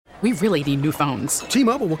We really need new phones.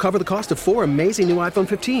 T-Mobile will cover the cost of 4 amazing new iPhone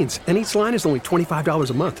 15s, and each line is only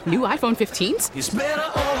 $25 a month. New iPhone 15s? It's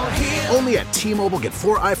better over here. Only at T-Mobile, get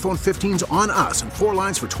 4 iPhone 15s on us and 4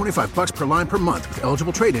 lines for $25 per line per month with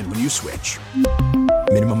eligible trade-in when you switch.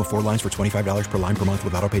 Minimum of 4 lines for $25 per line per month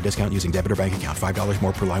with autopay discount using debit or bank account. $5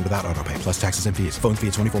 more per line without autopay, plus taxes and fees. Phone fee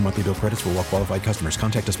at 24 monthly bill credits for well-qualified customers.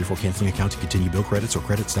 Contact us before canceling account to continue bill credits or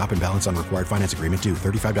credit stop and balance on required finance agreement due.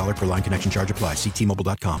 $35 per line connection charge applies. See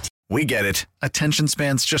T-Mobile.com. We get it. Attention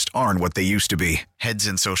spans just aren't what they used to be. Heads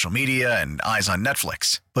in social media and eyes on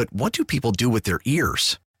Netflix. But what do people do with their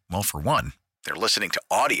ears? Well, for one, they're listening to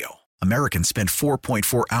audio. Americans spend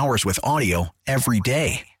 4.4 hours with audio every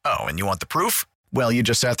day. Oh, and you want the proof? Well, you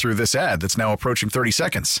just sat through this ad that's now approaching 30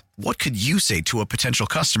 seconds. What could you say to a potential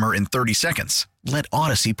customer in 30 seconds? Let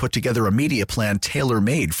Odyssey put together a media plan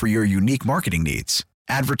tailor-made for your unique marketing needs.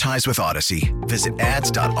 Advertise with Odyssey. Visit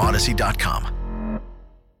ads.odyssey.com.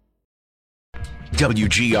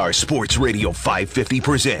 WGR Sports Radio 550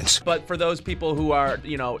 presents. But for those people who are,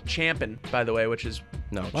 champing, by the way, which is...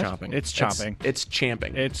 No, what? chomping. It's chomping. It's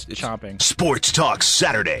champing. It's chomping. Sports Talk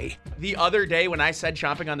Saturday. The other day when I said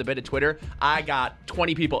chomping on the bit of Twitter, I got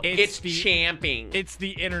 20 people. It's champing. It's the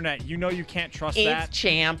internet. You know you can't trust that. It's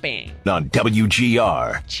champing. On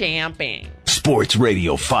WGR. Champing. Sports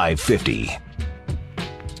Radio 550.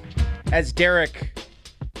 As Derek,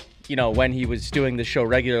 when he was doing the show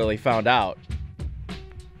regularly, found out,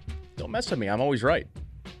 don't mess with me. I'm always right.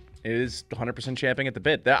 It is 100% champing at the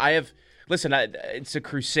bit. Listen, it's a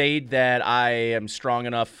crusade that I am strong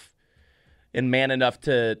enough and man enough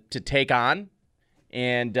to take on,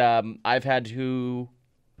 and I've had to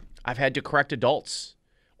correct adults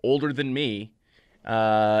older than me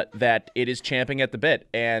that it is champing at the bit,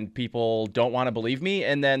 and people don't want to believe me.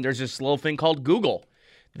 And then there's this little thing called Google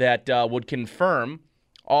that would confirm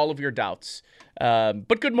all of your doubts.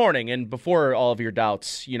 But good morning, and before all of your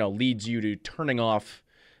doubts, leads you to turning off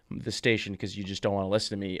the station because you just don't want to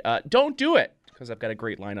listen to me, don't do it, because I've got a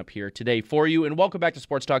great lineup here today for you. And welcome back to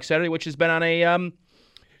Sports Talk Saturday, which has been on a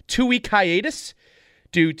 2-week hiatus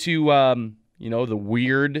due to the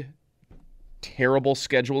weird, terrible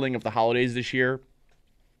scheduling of the holidays this year.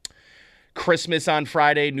 Christmas on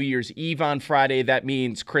Friday, New Year's Eve on Friday. That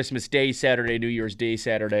means Christmas Day Saturday, New Year's Day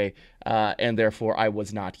Saturday, and therefore I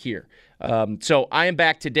was not here. So I am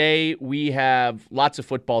back today. We have lots of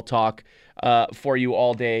football talk for you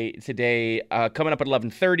all day today. Coming up at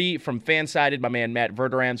 11:30 from Fansided, my man Matt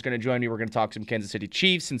Verderam is going to join me. We're going to talk some Kansas City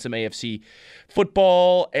Chiefs and some AFC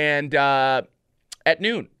football. And at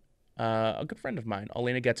noon, a good friend of mine,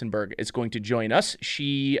 Elena Getzenberg, is going to join us.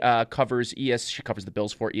 She covers the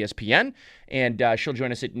Bills for ESPN, and she'll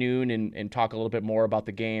join us at noon and talk a little bit more about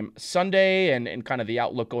the game Sunday and kind of the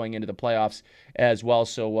outlook going into the playoffs as well.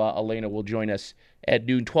 So Elena will join us at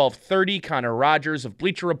noon. 12:30, Connor Rogers of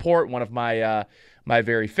Bleacher Report, one of my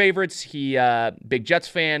very favorites. He big Jets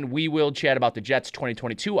fan. We will chat about the Jets'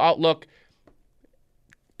 2022 outlook.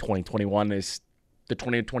 2021 is... The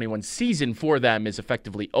 2021 season for them is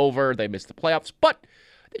effectively over. They missed the playoffs, but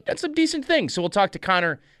they've done some decent things. So we'll talk to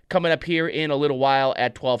Connor coming up here in a little while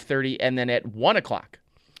at 12:30, and then at 1 o'clock,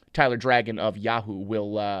 Tyler Dragon of Yahoo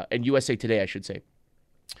will and USA Today, I should say,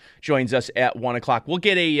 joins us at 1 o'clock. We'll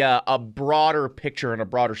get a broader picture and a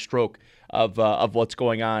broader stroke of what's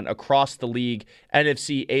going on across the league,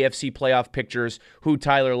 NFC, AFC playoff pictures, who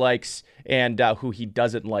Tyler likes and who he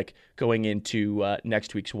doesn't like going into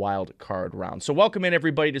next week's wild card round. So welcome in,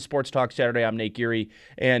 everybody, to Sports Talk Saturday. I'm Nate Geary,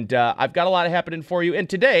 and I've got a lot happening for you. And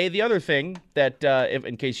today, the other thing that, if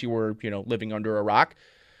in case you were living under a rock,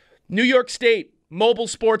 New York State mobile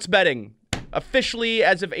sports betting. Officially,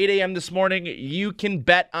 as of 8 a.m. this morning, you can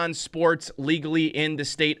bet on sports legally in the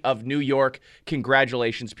state of New York.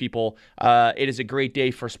 Congratulations, people. It is a great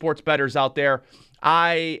day for sports bettors out there.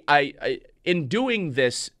 In doing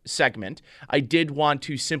this segment, I did want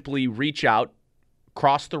to simply reach out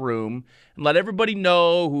across the room and let everybody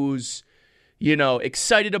know who's,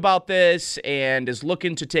 excited about this and is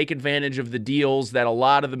looking to take advantage of the deals that a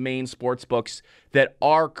lot of the main sports books that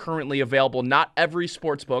are currently available. Not every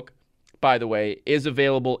sports book, by the way, is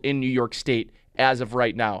available in New York State as of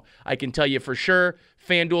right now. I can tell you for sure,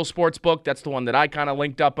 FanDuel Sportsbook, that's the one that I kind of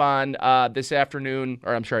linked up on this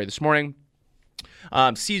morning.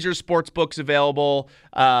 Caesars Sportsbook's available.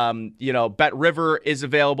 Bet River is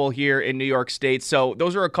available here in New York State. So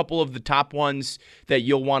those are a couple of the top ones that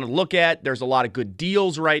you'll want to look at. There's a lot of good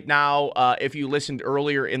deals right now. If you listened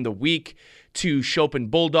earlier in the week to Chopin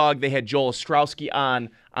Bulldog. They had Joel Ostrowski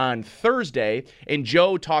on Thursday, and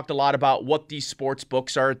Joe talked a lot about what these sports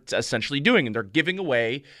books are essentially doing, and they're giving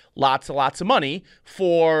away lots and lots of money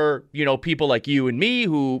for, people like you and me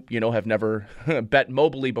who, have never bet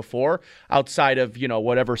mobily before outside of,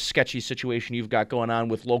 whatever sketchy situation you've got going on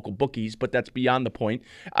with local bookies, but that's beyond the point.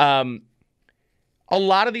 A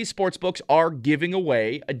lot of these sports books are giving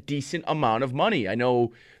away a decent amount of money. I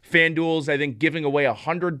know FanDuel's, I think, giving away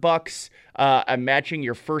 $100 and matching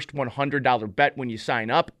your first $100 bet when you sign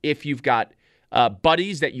up. If you've got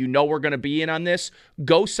buddies that are going to be in on this,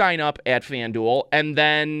 go sign up at FanDuel and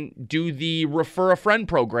then do the Refer a Friend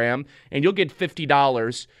program, and you'll get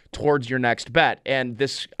 $50 towards your next bet. And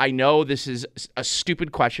this, I know this is a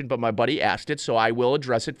stupid question, but my buddy asked it, so I will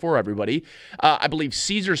address it for everybody. I believe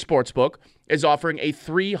Caesar Sportsbook is offering a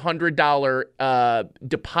 $300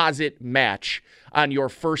 deposit match on your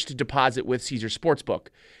first deposit with Caesar Sportsbook.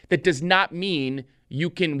 That does not mean you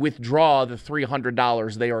can withdraw the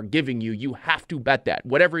 $300 they are giving you. You have to bet that.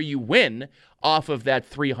 Whatever you win off of that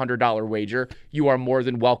 $300 wager, you are more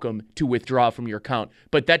than welcome to withdraw from your account.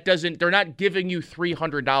 But they're not giving you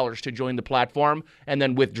 $300 to join the platform and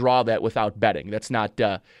then withdraw that without betting. That's not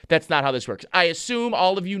how this works. I assume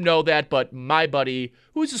all of you know that, but my buddy,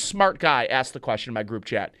 who's a smart guy, asked the question in my group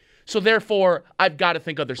chat. So therefore, I've got to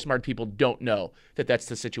think other smart people don't know that that's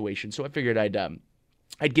the situation. So I figured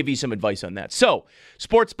I'd give you some advice on that. So,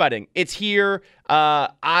 sports betting, it's here.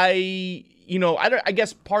 I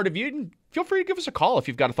guess part of you, feel free to give us a call if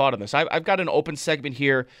you've got a thought on this. I've got an open segment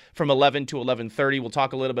here from 11 to 11:30. We'll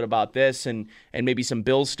talk a little bit about this and maybe some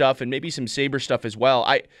Bills stuff and maybe some Sabre stuff as well.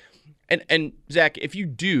 And Zach, if you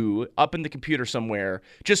do, up in the computer somewhere,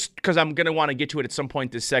 just because I'm going to want to get to it at some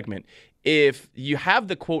point this segment, if you have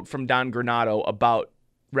the quote from Don Granato about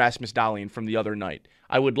Rasmus Dahlin from the other night,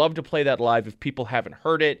 I would love to play that live if people haven't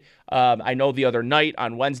heard it. I know the other night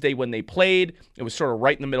on Wednesday when they played, it was sort of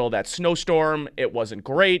right in the middle of that snowstorm. It wasn't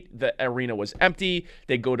great. The arena was empty.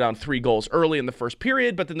 They go down 3 goals early in the first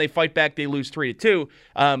period, but then they fight back. They lose 3-2.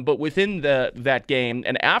 But within that game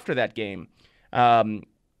and after that game,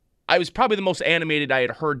 I was probably the most animated I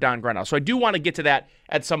had heard Don Granato. So I do want to get to that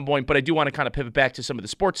at some point, but I do want to kind of pivot back to some of the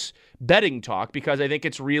sports betting talk because I think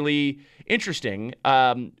it's really interesting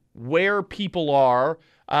where people are.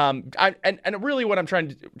 And really what I'm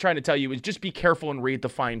trying to tell you is just be careful and read the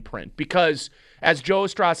fine print. Because as Joe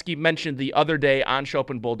Ostrowski mentioned the other day on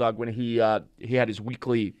Chopin Bulldog when he had his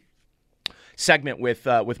weekly segment with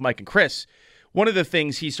Mike and Chris, one of the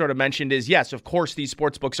things he sort of mentioned is, yes, of course, these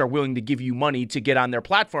sports books are willing to give you money to get on their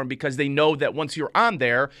platform because they know that once you're on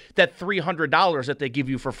there, that $300 that they give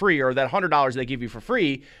you for free or that $100 they give you for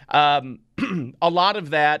free, a lot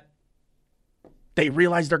of that they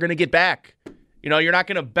realize they're going to get back. You're not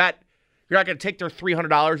going to bet. You're not going to take their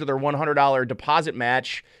 $300 or their $100 deposit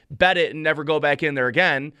match, bet it, and never go back in there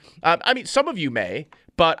again. I mean, some of you may,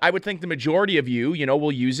 but I would think the majority of you,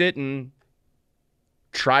 will use it and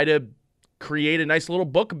try to create a nice little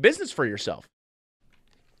book of business for yourself.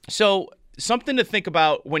 So something to think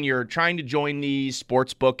about when you're trying to join these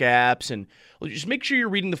sports book apps, and just make sure you're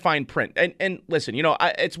reading the fine print. And listen,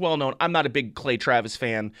 it's well known, I'm not a big Clay Travis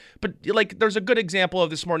fan, but there's a good example of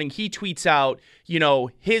this morning. He tweets out,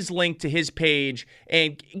 his link to his page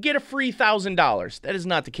and get a free $1,000. That is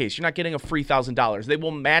not the case. You're not getting a free $1,000. They will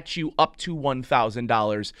match you up to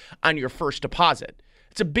 $1,000 on your first deposit.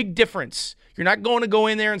 It's a big difference. You're not going to go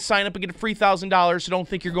in there and sign up and get a free $1,000, so don't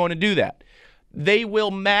think you're going to do that. They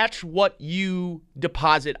will match what you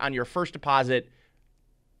deposit on your first deposit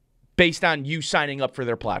based on you signing up for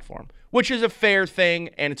their platform, which is a fair thing,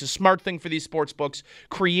 and it's a smart thing for these sports books.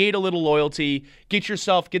 Create a little loyalty. Get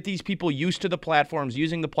these people used to the platforms,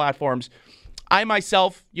 using the platforms. I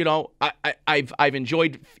myself, I've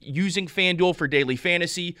enjoyed using FanDuel for daily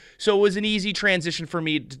fantasy, so it was an easy transition for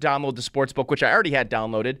me to download the sportsbook, which I already had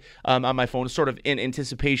downloaded on my phone, sort of in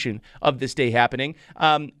anticipation of this day happening.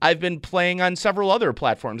 I've been playing on several other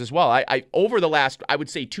platforms as well. I over the last, I would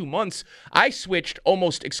say, 2 months, I switched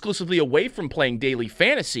almost exclusively away from playing daily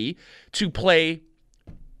fantasy to play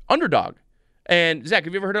Underdog. And Zach,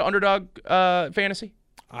 have you ever heard of Underdog Fantasy?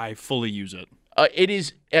 I fully use it. It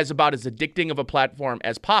is about as addicting of a platform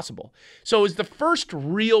as possible. So it was the first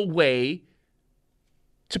real way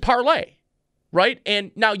to parlay, right?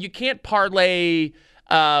 And now you can't parlay,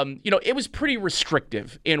 it was pretty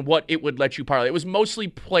restrictive in what it would let you parlay. It was mostly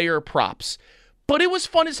player props, but it was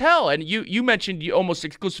fun as hell. And you mentioned you almost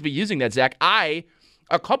exclusively using that, Zach. A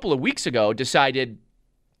couple of weeks ago, decided,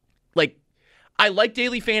 I like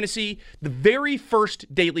daily fantasy. The very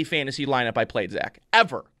first daily fantasy lineup I played, Zach,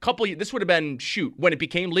 ever. This would have been, when it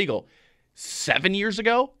became legal. 6 years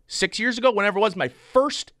ago, whenever it was, my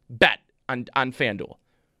first bet on FanDuel.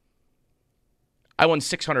 I won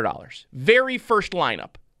 $600. Very first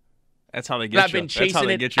lineup. That's how they get you. I've been chasing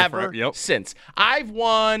it ever since. I've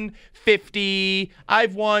won 50.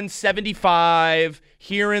 I've won 75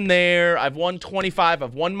 here and there. I've won 25.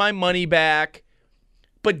 I've won my money back.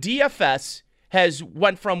 But DFS has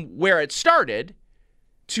went from where it started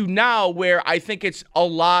to now where I think it's a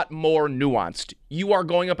lot more nuanced. You are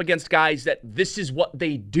going up against guys that this is what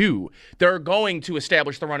they do. They're going to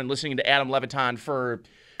establish the run and listening to Adam Levitan for,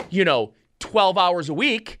 12 hours a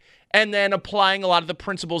week, and then applying a lot of the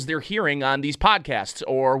principles they're hearing on these podcasts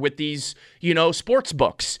or with these, sports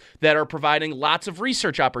books that are providing lots of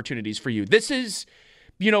research opportunities for you. This is,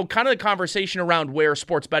 kind of the conversation around where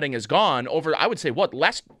sports betting has gone over, I would say,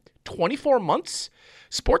 last 24 months?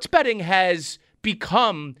 Sports betting has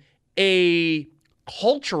become a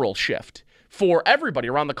cultural shift for everybody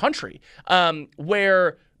around the country,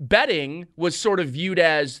 where betting was sort of viewed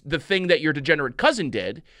as the thing that your degenerate cousin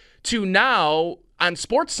did, to now on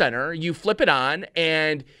SportsCenter, you flip it on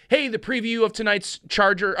and, hey, the preview of tonight's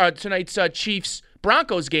Chiefs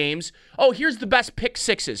Broncos games. Oh, here's the best pick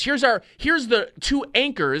sixes. Here's the two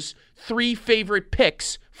anchors, 3 favorite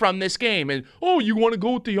picks from this game. And, oh, you want to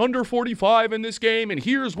go with the under 45 in this game? And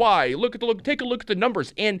here's why. Take a look at the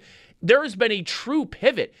numbers. And there has been a true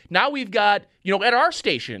pivot. Now we've got, at our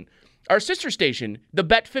station, our sister station, the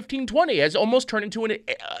Bet 1520 has almost turned into an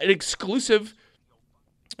exclusive.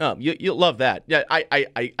 You'll love that. Yeah,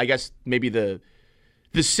 I guess maybe the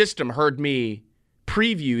system heard me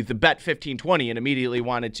preview the Bet 1520 and immediately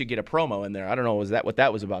wanted to get a promo in there. I don't know what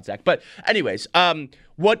that was about, Zach. But anyways,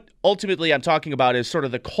 what ultimately I'm talking about is sort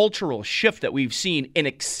of the cultural shift that we've seen in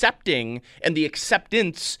accepting and the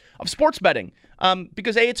acceptance of sports betting.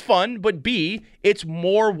 Because A, it's fun, but B, it's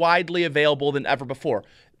more widely available than ever before.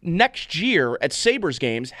 Next year at Sabres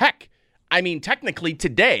games, technically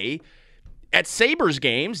today, at Sabres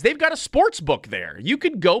games, they've got a sports book there. You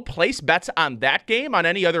could go place bets on that game, on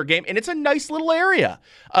any other game, and it's a nice little area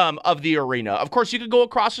of the arena. Of course, you could go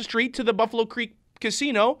across the street to the Buffalo Creek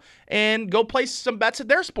Casino and go place some bets at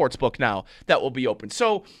their sports book now that will be open.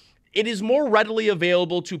 So it is more readily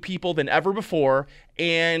available to people than ever before,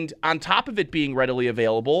 and on top of it being readily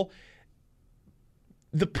available,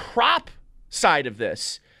 the prop side of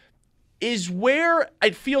this is where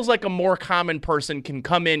it feels like a more common person can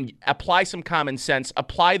come in, apply some common sense,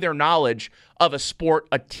 apply their knowledge of a sport,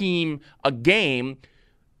 a team, a game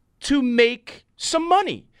to make some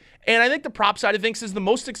money. And I think the prop side of things is the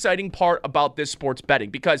most exciting part about this sports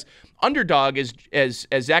betting, because Underdog, as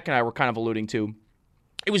Zach and I were kind of alluding to,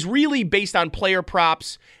 it was really based on player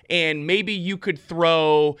props, and maybe you could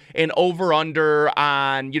throw an over-under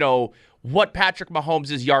on, what Patrick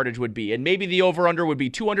Mahomes' yardage would be. And maybe the over-under would be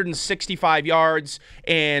 265 yards,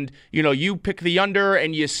 and, you pick the under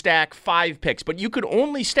and you stack 5 picks. But you could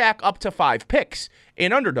only stack up to 5 picks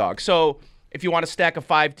in Underdog. So if you want to stack a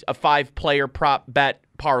 5-player prop bet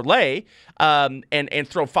parlay and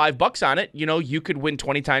throw $5 on it, you could win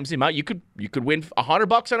 20 times the amount. You could win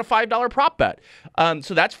 $100 on a $5 prop bet.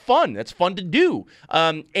 So that's fun. That's fun to do.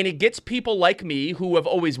 And it gets people like me who have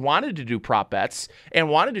always wanted to do prop bets and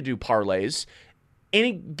wanted to do parlays, and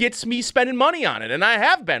it gets me spending money on it. And I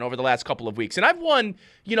have been over the last couple of weeks. And I've won,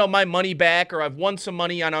 my money back, or I've won some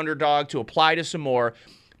money on Underdog to apply to some more.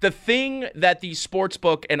 The thing that these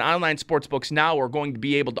sportsbook and online sportsbooks now are going to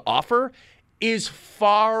be able to offer is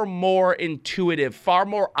far more intuitive, far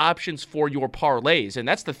more options for your parlays. And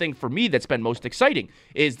that's the thing for me that's been most exciting,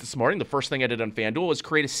 is this morning, the first thing I did on FanDuel was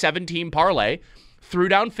create a 7-team parlay, threw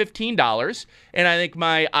down $15, and I think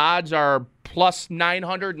my odds are plus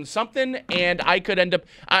 900 and something, and I could end up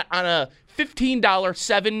on a $15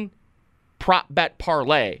 7 prop bet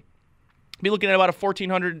parlay. Be looking at about a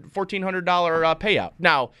 $1,400 payout.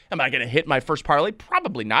 Now, am I going to hit my first parlay?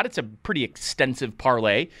 Probably not. It's a pretty extensive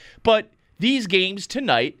parlay. But these games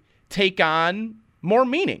tonight take on more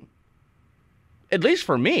meaning, at least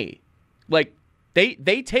for me. Like, they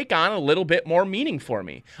take on a little bit more meaning for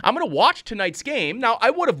me. I'm going to watch tonight's game. Now, I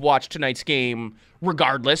would have watched tonight's game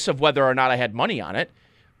regardless of whether or not I had money on it.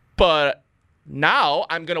 But now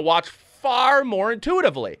I'm going to watch far more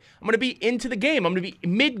intuitively. I'm going to be into the game. I'm going to be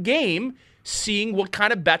mid-game, seeing what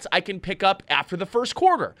kind of bets I can pick up after the first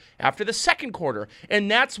quarter, after the second quarter. And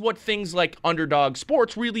that's what things like Underdog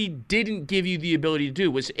Sports really didn't give you the ability to do,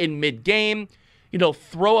 was in mid-game,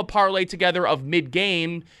 throw a parlay together of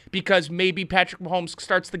mid-game, because maybe Patrick Mahomes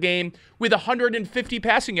starts the game with 150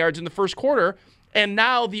 passing yards in the first quarter, and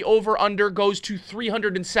now the over-under goes to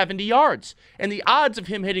 370 yards. And the odds of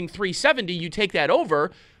him hitting 370, you take that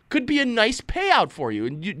over, could be a nice payout for you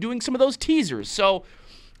and doing some of those teasers. So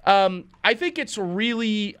I think it's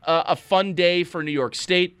really a fun day for New York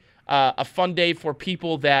State, a fun day for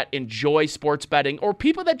people that enjoy sports betting or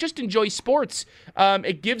people that just enjoy sports.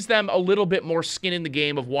 It gives them a little bit more skin in the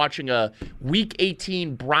game of watching a Week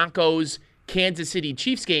 18 Broncos Kansas City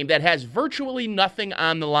Chiefs game that has virtually nothing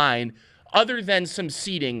on the line other than some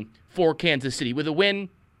seeding for Kansas City. With a win,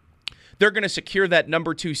 they're going to secure that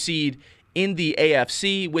number 2 seed in the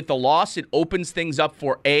AFC. With the loss, it opens things up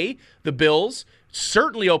for the Bills.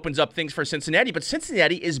 Certainly opens up things for Cincinnati, but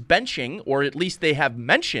Cincinnati is benching, or at least they have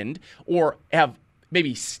mentioned, or have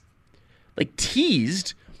maybe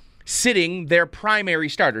teased, sitting their primary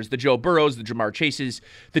starters, the Joe Burrows, the Jamar Chases,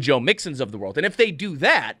 the Joe Mixons of the world. And if they do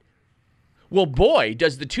that, well, boy,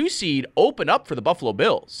 does the 2 seed open up for the Buffalo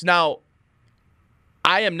Bills. Now,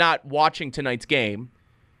 I am not watching tonight's game.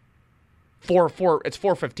 It's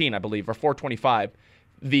 4:15, I believe, or 4:25.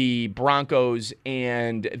 The Broncos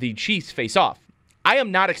and the Chiefs face off. I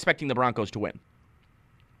am not expecting the Broncos to win.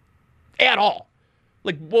 At all.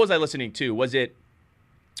 What was I listening to? Was it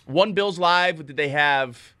One Bills Live? Did they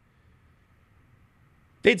had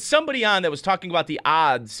somebody on that was talking about the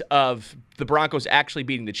odds of the Broncos actually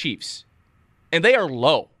beating the Chiefs. And they are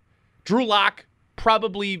low. Drew Lock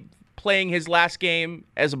probably playing his last game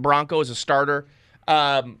as a Bronco, as a starter.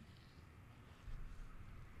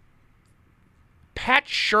 Pat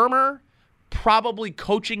Shurmur probably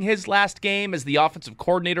coaching his last game as the offensive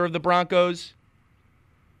coordinator of the Broncos.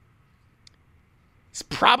 It's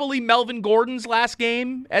probably Melvin Gordon's last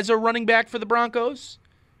game as a running back for the Broncos.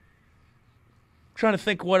 I'm trying to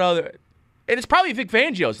think what other... And it's probably Vic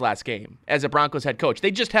Fangio's last game as a Broncos head coach.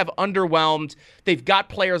 They just have underwhelmed. They've got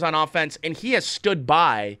players on offense, and he has stood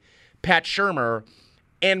by Pat Shurmur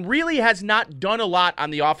and really has not done a lot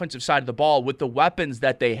on the offensive side of the ball with the weapons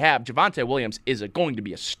that they have. Javonte Williams is going to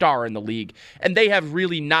be a star in the league, and they have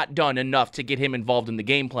really not done enough to get him involved in the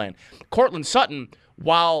game plan. Cortland Sutton,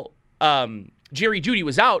 while Jerry Jeudy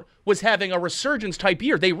was out, was having a resurgence type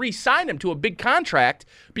year. They re-signed him to a big contract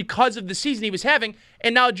because of the season he was having,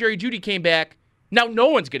 and now Jerry Jeudy came back. Now no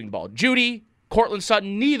one's getting the ball. Jeudy, Cortland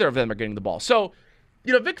Sutton, neither of them are getting the ball. So,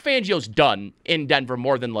 Vic Fangio's done in Denver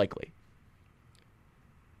more than likely.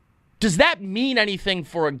 Does that mean anything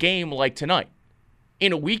for a game like tonight?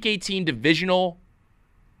 In a Week 18 divisional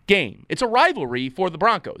game. It's a rivalry for the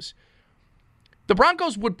Broncos. The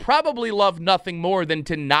Broncos would probably love nothing more than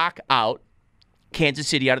to knock out Kansas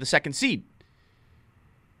City out of the 2nd seed.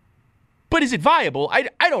 But is it viable? I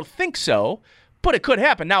don't think so, but it could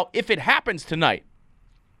happen. Now, if it happens tonight,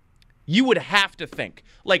 you would have to think.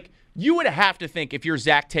 If you're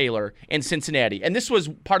Zach Taylor in Cincinnati, and this was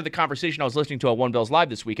part of the conversation I was listening to at One Bills Live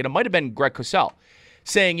this week, and it might have been Greg Cosell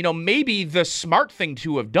saying, maybe the smart thing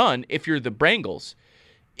to have done if you're the Bengals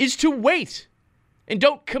is to wait and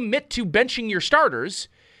don't commit to benching your starters,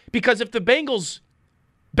 because if the Bengals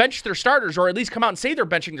bench their starters, or at least come out and say they're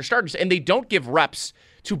benching their starters, and they don't give reps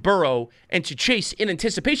to Burrow and to Chase in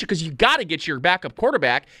anticipation, because you got to get your backup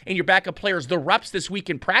quarterback and your backup players the reps this week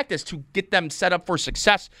in practice to get them set up for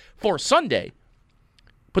success for Sunday.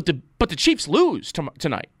 But the Chiefs lose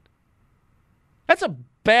tonight. That's a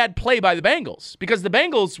bad play by the Bengals, because the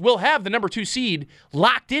Bengals will have the number 2 seed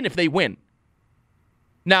locked in if they win.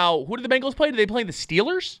 Now, who do the Bengals play? Do they play the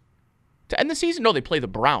Steelers to end the season? No, they play the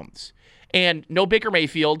Browns. And no Baker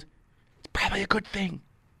Mayfield. It's probably a good thing.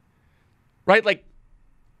 Right?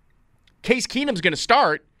 Case Keenum's going to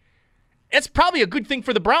start. It's probably a good thing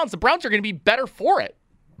for the Browns. The Browns are going to be better for it.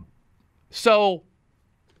 So,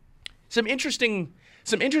 some interesting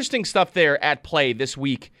stuff there at play this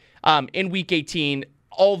week in Week 18.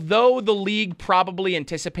 Although the league probably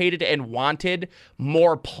anticipated and wanted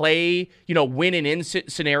more play, win and in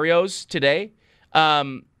scenarios today,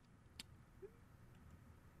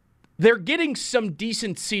 they're getting some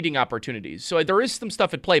decent seeding opportunities. So there is some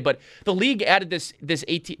stuff at play, but the league added the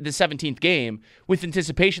 17th game with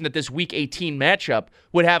anticipation that this Week 18 matchup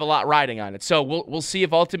would have a lot riding on it. So we'll see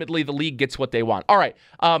if ultimately the league gets what they want. All right,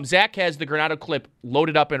 Zach has the Granado clip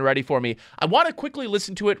loaded up and ready for me. I want to quickly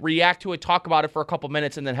listen to it, react to it, talk about it for a couple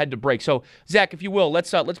minutes, and then head to break. So Zach, if you will,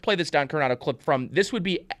 let's play this Don Granado clip from this would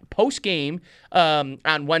be post game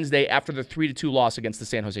on Wednesday after the 3-2 loss against the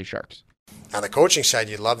San Jose Sharks. On the coaching side,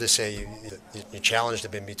 you'd love to say you challenged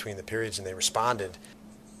them in between the periods and they responded.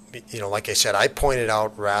 Like I said, I pointed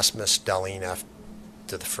out Rasmus Dahlin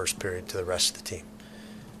after the first period to the rest of the team.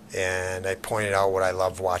 And I pointed out what I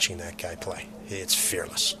love watching that guy play. It's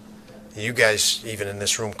fearless. You guys, even in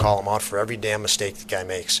this room, call him out for every damn mistake the guy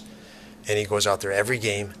makes. And he goes out there every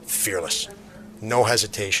game fearless. No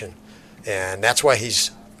hesitation. And that's why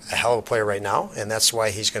he's a hell of a player right now, and that's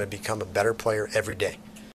why he's going to become a better player every day.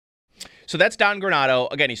 So that's Don Granato.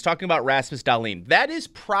 Again, he's talking about Rasmus Dahlin. That is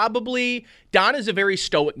probably, Don is a very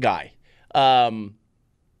stoic guy.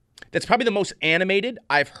 That's probably the most animated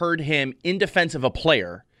I've heard him in defense of a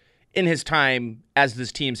player in his time as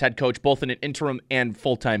this team's head coach, both in an interim and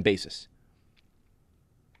full-time basis.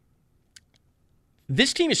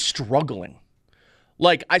 This team is struggling.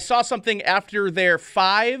 Like, I saw something after their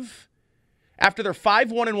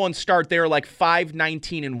 5-1-1 start, they were like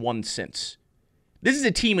 5-19-1 since. This is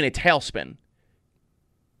a team in a tailspin.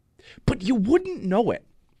 But you wouldn't know it.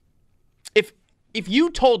 If you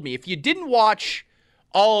told me, if you didn't watch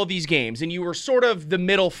all of these games and you were sort of the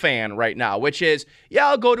middle fan right now, which is, yeah,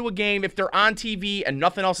 I'll go to a game. If they're on TV and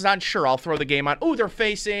nothing else is on, sure, I'll throw the game on. Oh, they're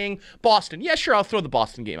facing Boston. Yeah, sure, I'll throw the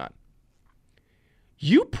Boston game on.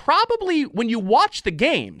 You probably, when you watch the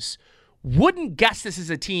games, wouldn't guess this is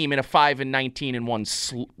a team in a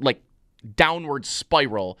 5-19-1 like downward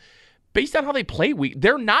spiral. Based on how they play,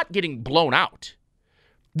 they're not getting blown out.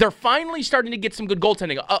 They're finally starting to get some good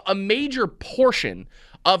goaltending. A major portion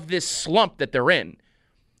of this slump that they're in,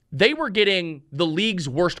 they were getting the league's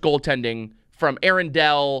worst goaltending from Aaron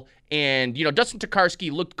Dell, and Dustin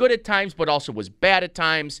Tokarski looked good at times, but also was bad at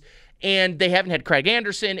times. And they haven't had Craig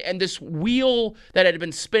Anderson, and this wheel that had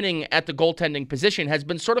been spinning at the goaltending position has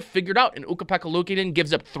been sort of figured out. And Ukko-Pekka Luukkonen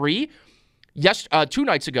gives up 3. 2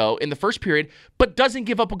 nights ago in the first period, but doesn't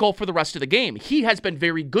give up a goal for the rest of the game. He has been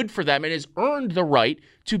very good for them and has earned the right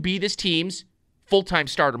to be this team's full-time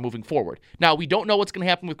starter moving forward. Now, we don't know what's going to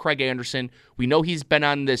happen with Craig Anderson. We know he's been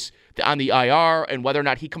on the IR, and whether or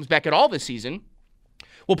not he comes back at all this season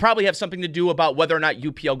will probably have something to do about whether or not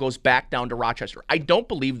UPL goes back down to Rochester. I don't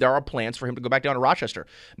believe there are plans for him to go back down to Rochester.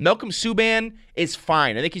 Malcolm Subban is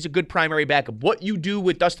fine. I think he's a good primary backup. What you do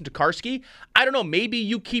with Dustin Tokarski, I don't know. Maybe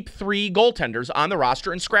you keep 3 goaltenders on the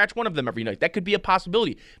roster and scratch one of them every night. That could be a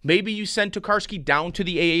possibility. Maybe you send Tokarski down to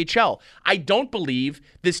the AHL. I don't believe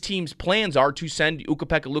this team's plans are to send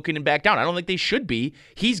Ukko-Pekka Luukkonen back down. I don't think they should be.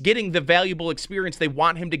 He's getting the valuable experience they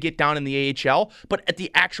want him to get down in the AHL, but at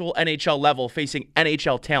the actual NHL level facing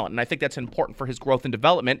NHL talent. And I think that's important for his growth and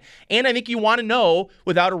development. And I think you want to know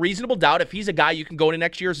without a reasonable doubt if he's a guy you can go into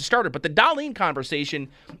next year as a starter. But the Dahlin conversation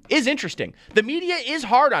is interesting. The media is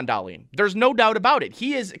hard on Dahlin. There's no doubt about it.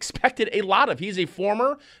 He is expected a lot of. He's a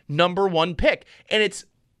former number 1 pick. And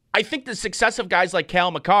I think the success of guys like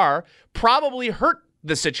Cale Makar probably hurt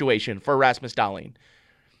the situation for Rasmus Dahlin.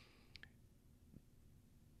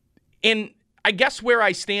 And I guess where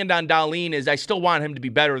I stand on Dahlin is I still want him to be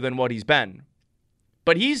better than what he's been.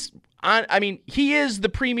 But he is the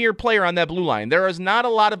premier player on that blue line. There is not a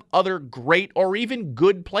lot of other great or even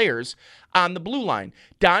good players on the blue line.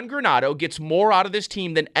 Don Granato gets more out of this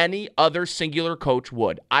team than any other singular coach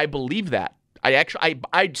would. I believe that.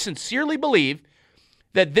 I sincerely believe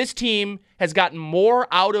that this team has gotten more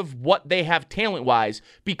out of what they have talent-wise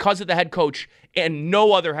because of the head coach, and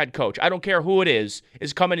no other head coach, I don't care who it is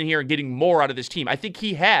coming in here and getting more out of this team. I think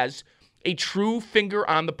he has a true finger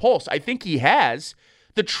on the pulse. I think he has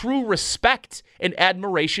the true respect and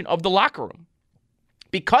admiration of the locker room.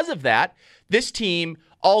 Because of that, this team,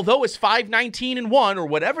 although it's 5-19-1 or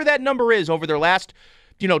whatever that number is over their last,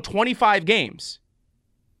 25 games,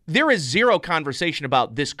 there is zero conversation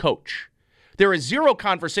about this coach. There is zero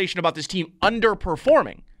conversation about this team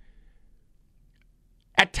underperforming.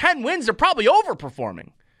 At 10 wins, they're probably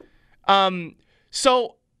overperforming.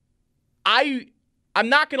 So I'm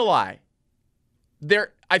not going to lie.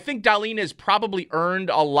 I think Dahlin has probably earned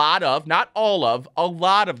a lot of, not all of, a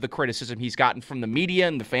lot of the criticism he's gotten from the media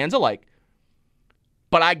and the fans alike.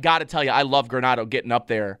 But I got to tell you, I love Granato getting up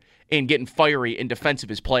there and getting fiery in defense of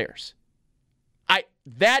his players.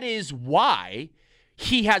 That is why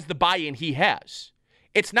he has the buy-in he has.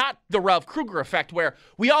 It's not the Ralph Kruger effect where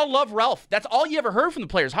we all love Ralph. That's all you ever heard from the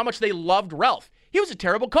players, how much they loved Ralph. He was a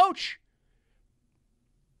terrible coach.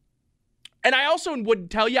 And I also would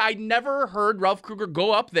tell you, I never heard Ralph Kruger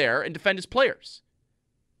go up there and defend his players.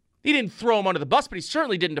 He didn't throw him under the bus, but he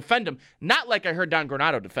certainly didn't defend him. Not like I heard Don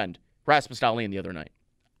Granato defend Rasmus Dahlin the other night.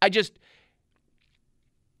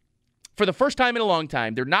 For the first time in a long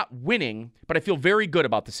time, they're not winning, but I feel very good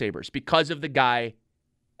about the Sabres because of the guy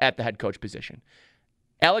at the head coach position.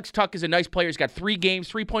 Alex Tuch is a nice player. He's got 3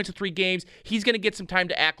 points in 3 games. He's going to get some time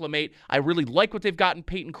to acclimate. I really like what they've got in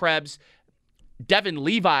Peyton Krebs. Devin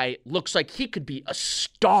Levi looks like he could be a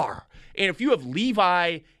star. And if you have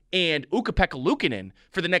Levi and Ukko-Pekka Luukkonen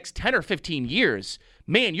for the next 10 or 15 years,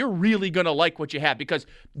 man, you're really going to like what you have, because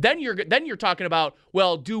then you're talking about,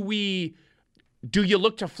 well, do you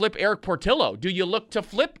look to flip Eric Portillo? Do you look to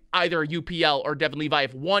flip either UPL or Devin Levi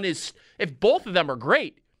if both of them are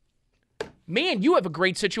great? man, you have a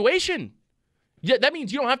great situation. Yeah, that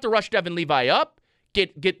means you don't have to rush Devin Levi up,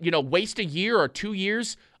 waste a year or 2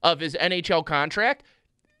 years of his NHL contract.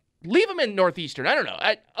 Leave him in Northeastern. I don't know.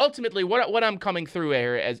 Ultimately, what I'm coming through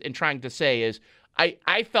here and trying to say is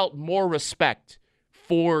I felt more respect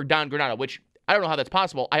for Don Granato, which I don't know how that's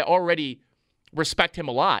possible. I already respect him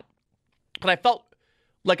a lot. But I felt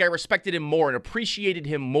like I respected him more and appreciated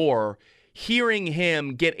him more hearing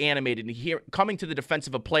him get animated and coming to the defense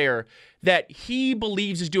of a player that he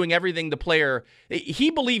believes is doing everything he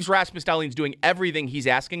believes Rasmus Dahlin's doing everything he's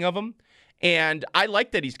asking of him. And I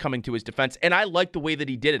like that he's coming to his defense, and I like the way that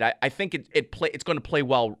he did it. I think it's going to play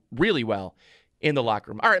really well in the locker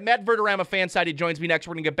room. All right, Matt Verderame, Fansided, joins me next.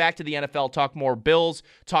 We're going to get back to the NFL, talk more Bills,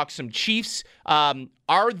 talk some Chiefs.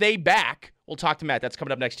 Are they back? We'll talk to Matt. That's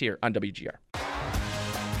coming up next here on WGR.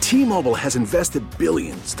 T-Mobile has invested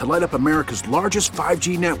billions to light up America's largest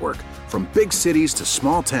 5G network, from big cities to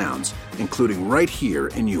small towns, including right here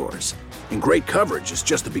in yours. And great coverage is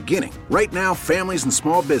just the beginning. Right now, families and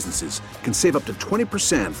small businesses can save up to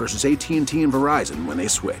 20% versus AT&T and Verizon when they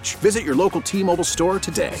switch. Visit your local T-Mobile store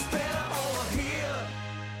today.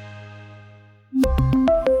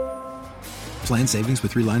 Plan savings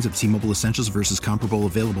with 3 lines of T-Mobile Essentials versus comparable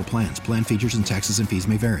available plans. Plan features and taxes and fees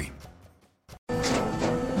may vary.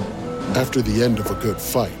 After the end of a good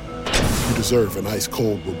fight, you deserve an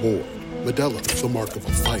ice-cold reward. Modelo is the mark of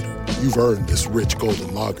a fighter. You've earned this rich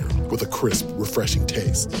golden lager with a crisp, refreshing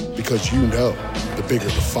taste. Because you know, the bigger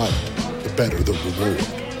the fight, the better the reward.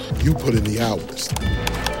 You put in the hours,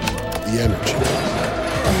 the energy,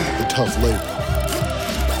 the tough labor.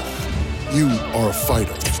 You are a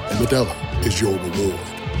fighter, and Modelo is your reward.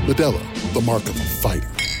 Modelo, the mark of a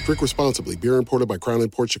fighter. Drink responsibly. Beer imported by Crown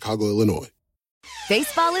Imports, Chicago, Illinois.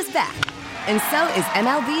 Baseball is back, and so is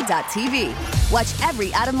MLB.tv. Watch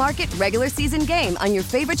every out-of-market regular season game on your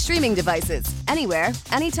favorite streaming devices, anywhere,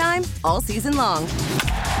 anytime, all season long.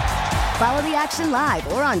 Follow the action live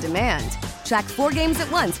or on demand. Track 4 games at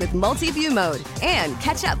once with multi-view mode and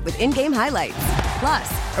catch up with in-game highlights.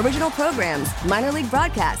 Plus, original programs, minor league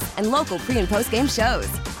broadcasts, and local pre- and post-game shows.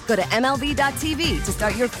 Go to MLB.tv to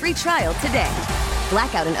start your free trial today.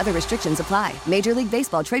 Blackout and other restrictions apply. Major League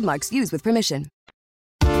Baseball trademarks used with permission.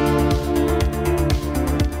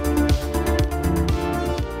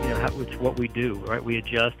 It's what we do, right? We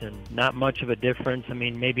adjust, and not much of a difference. I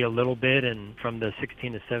mean, maybe a little bit and from the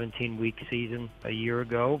 16 to 17-week season a year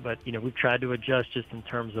ago, but, we've tried to adjust just in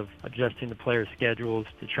terms of adjusting the players' schedules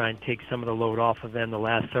to try and take some of the load off of them the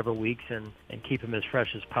last several weeks and keep them as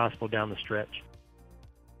fresh as possible down the stretch.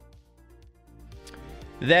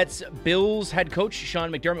 That's Bills head coach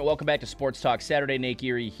Sean McDermott. Welcome back to Sports Talk Saturday. Nate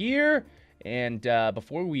Geary here. And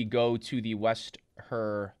before we go to the West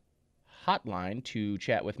Her hotline to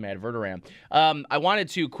chat with Matt Verderame, I wanted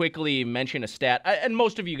to quickly mention a stat, and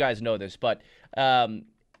most of you guys know this, but to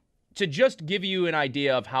just give you an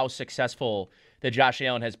idea of how successful that Josh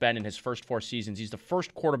Allen has been in his first 4 seasons. He's the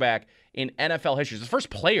first quarterback in NFL history, he's the first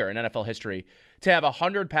player in NFL history to have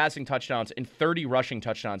 100 passing touchdowns and 30 rushing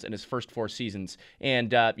touchdowns in his first 4 seasons.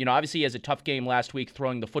 And, obviously he has a tough game last week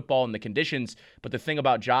throwing the football in the conditions. But the thing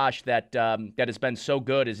about Josh that has been so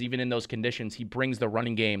good is even in those conditions, he brings the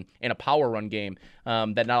running game and a power run game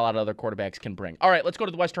that not a lot of other quarterbacks can bring. All right, let's go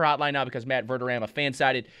to the West Her hotline now because Matt Verderame, a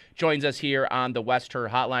Fansided, joins us here on the West Her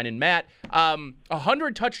hotline. And Matt,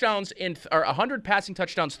 100 touchdowns or 100 passing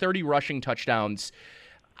touchdowns, 30 rushing touchdowns.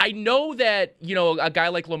 I know that, a guy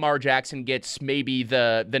like Lamar Jackson gets maybe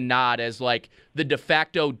the nod as like the de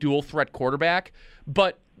facto dual threat quarterback,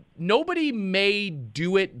 but nobody may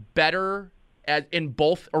do it better in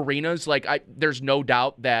both arenas. There's no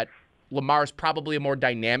doubt that Lamar's probably a more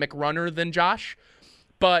dynamic runner than Josh,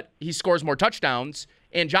 but he scores more touchdowns,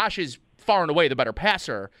 and Josh is far and away the better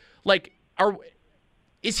passer.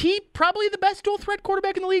 Is he probably the best dual threat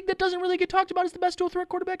quarterback in the league that doesn't really get talked about as the best dual threat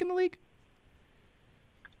quarterback in the league?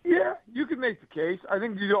 Yeah, you can make the case. I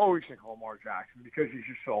think you always think Lamar Jackson because he's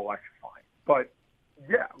just so electrifying. But,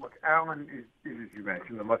 yeah, look, Allen is, as you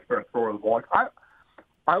mentioned, a much better thrower of the ball.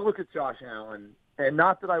 I look at Josh Allen, and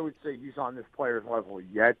not that I would say he's on this player's level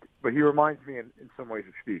yet, but he reminds me in some ways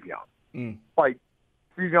of Steve Young.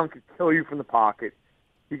 Steve Young could kill you from the pocket.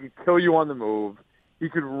 He could kill you on the move. He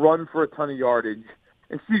could run for a ton of yardage.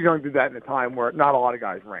 And Steve Young did that in a time where not a lot of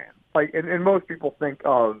guys ran. And most people think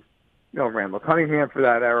of, Randall Cunningham for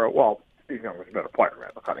that era. Well, Steve Young was a better player than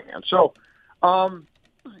Randall Cunningham. So,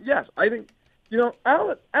 yes, I think,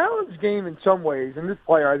 Allen's game in some ways, and this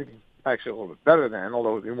player I think is actually a little bit better than,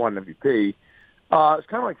 although he won MVP, it's kind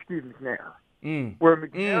of like Steve McNair, where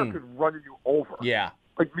McNair could run you over. Yeah.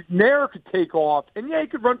 McNair could take off, and he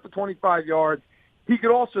could run for 25 yards. he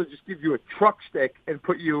could also just give you a truck stick and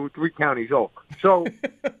put you 3 counties over. So,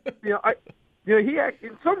 he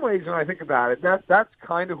in some ways, when I think about it, that's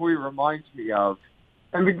kind of who he reminds me of.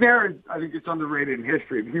 And McNair, I think it's underrated in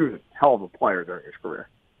history, but he was a hell of a player during his career.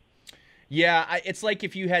 Yeah, it's like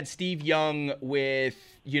if you had Steve Young with,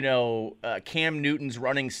 Cam Newton's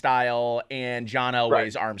running style and John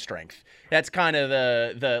Elway's arm strength. That's kind of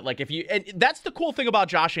the like if you – and that's the cool thing about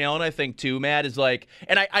Josh Allen, I think, too, Matt, is like –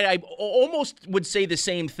 and I almost would say the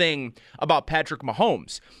same thing about Patrick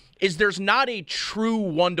Mahomes, is there's not a true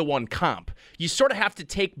one-to-one comp. You sort of have to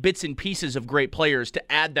take bits and pieces of great players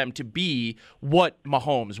to add them to be what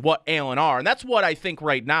Mahomes, what Allen are. And that's what I think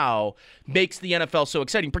right now makes the NFL so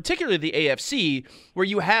exciting, particularly the AFC, where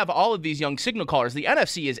you have all of these young signal callers. The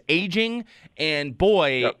NFC is aging, and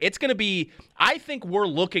boy, it's going to be – I think we're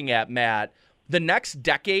looking at, Matt, the next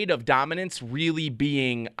decade of dominance really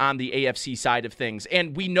being on the AFC side of things.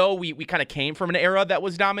 And we know we kind of came from an era that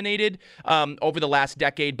was dominated over the last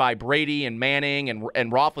decade by Brady and Manning and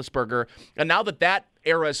Roethlisberger. And now that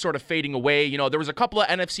era is sort of fading away, there was a couple of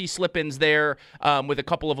NFC slip-ins there with a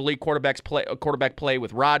couple of elite quarterback play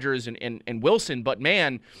with Rodgers and Wilson. But,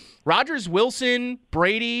 man, Rodgers, Wilson,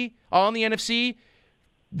 Brady, all in the NFC –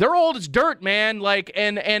 they're old as dirt, man.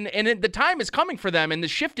 And the time is coming for them, and the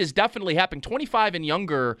shift is definitely happening. 25 and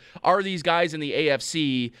younger are these guys in the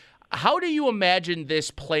AFC. How do you imagine this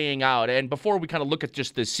playing out? And before we kind of look at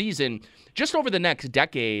just this season, just over the next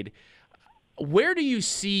decade, where do you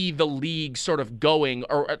see the league sort of going?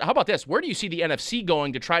 Or how about this? Where do you see the NFC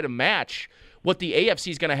going to try to match what the AFC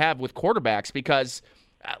is going to have with quarterbacks? Because,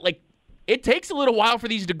 it takes a little while for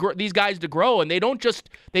these guys to grow, and you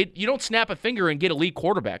don't snap a finger and get elite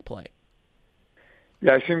quarterback play.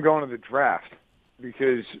 Yeah, I see them going to the draft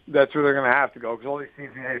because that's where they're going to have to go because all these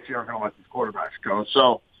teams in the AFC aren't going to let these quarterbacks go.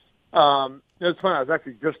 So it's funny. I was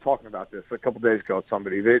actually just talking about this a couple of days ago with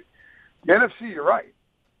somebody. The NFC, you're right.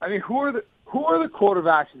 I mean, who are the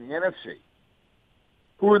quarterbacks in the NFC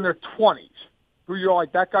who are in their 20s who you're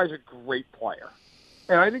like, that guy's a great player?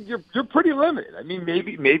 And I think you're pretty limited. I mean,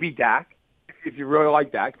 maybe Dak, if you really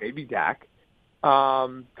like Dak, maybe Dak.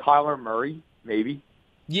 Kyler Murray, maybe.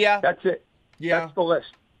 Yeah. That's it. Yeah. That's the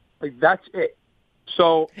list. That's it.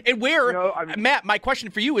 So, and where, Matt, my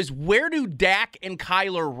question for you is, where do Dak and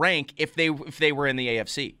Kyler rank if they were in the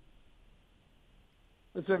AFC?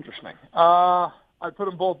 It's interesting. I put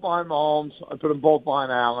them both behind Mahomes. I put them both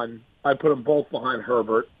behind Allen. I put them both behind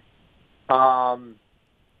Herbert.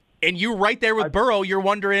 And you're right there with Burrow. You're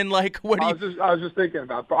wondering, what do you... I was just thinking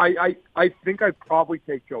about it. I think I'd probably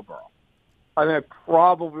take Joe Burrow. I think I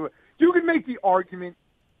probably would. You can make the argument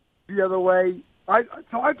the other way. I'd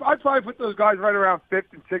probably put those guys right around 5th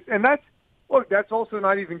and 6th. And that's also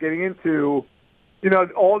not even getting into,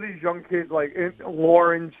 all these young kids like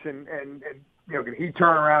Lawrence and can he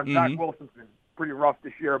turn around? Zach Wilson's been pretty rough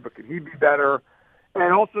this year, but can he be better?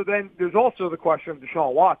 And also then there's also the question of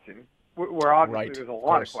Deshaun Watson, where obviously there's a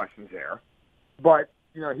lot of questions there. But,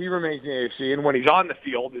 he remains in the AFC, and when he's on the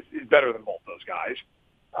field, is better than both those guys.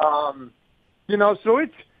 So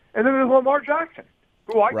it's – and then there's Lamar Jackson,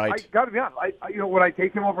 who I got to be honest, would I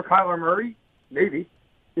take him over Kyler Murray? Maybe.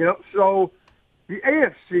 So the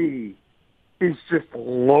AFC is just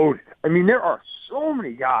loaded. I mean, there are so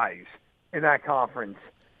many guys in that conference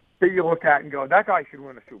that you look at and go, that guy should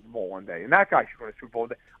win a Super Bowl one day, and that guy should win a Super Bowl one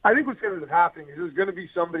day. I think what's going to end up happening is there's going to be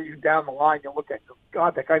somebody who down the line you look at and go,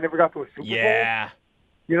 God, that guy never got to a Super Bowl. Yeah.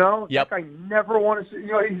 That guy never won a Super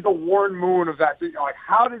Bowl. He's the Warren Moon of that. Like,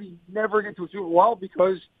 how did he never get to a Super Bowl? Well,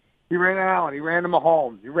 because he ran to Allen, he ran to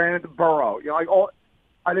Mahomes, he ran into Burrow.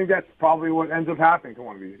 I think that's probably what ends up happening to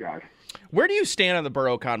one of these guys. Where do you stand on the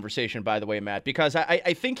Burrow conversation, by the way, Matt? Because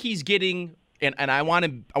I think he's getting, and I want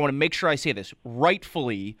to make sure I say this,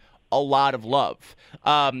 rightfully a lot of love.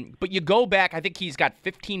 But you go back, I think he's got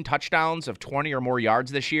 15 touchdowns of 20 or more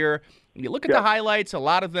yards this year. And you look at the highlights, a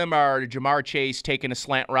lot of them are Jamar Chase taking a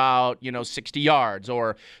slant route, 60 yards,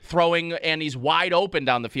 or throwing and he's wide open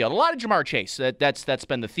down the field. A lot of Jamar Chase. That's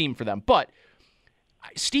been the theme for them. But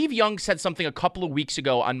Steve Young said something a couple of weeks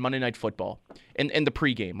ago on Monday Night Football in the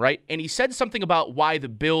pregame, right? And he said something about why the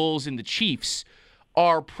Bills and the Chiefs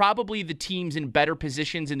are probably the teams in better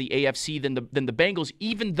positions in the AFC than the Bengals,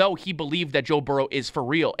 even though he believed that Joe Burrow is for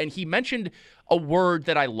real. And he mentioned a word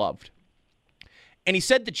that I loved. And he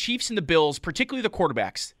said the Chiefs and the Bills, particularly the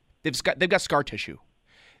quarterbacks, they've got scar tissue.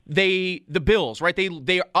 The Bills, right?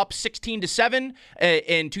 They are up 16-7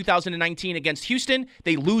 in 2019 against Houston.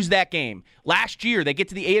 They lose that game. Last year, they get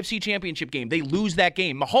to the AFC Championship game. They lose that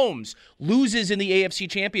game. Mahomes loses in the AFC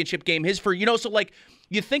Championship game.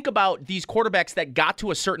 You think about these quarterbacks that got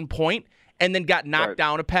to a certain point and then got knocked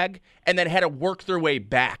down a peg and then had to work their way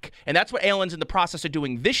back. And that's what Allen's in the process of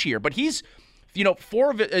doing this year. But he's,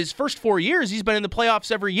 his first 4 years, he's been in the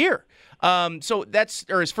playoffs every year. So that's,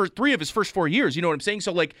 or his first 3 of his first 4 years, you know what I'm saying?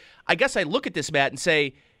 So, I guess I look at this, Matt, and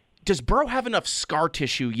say, does Burrow have enough scar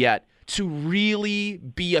tissue yet to really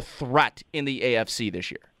be a threat in the AFC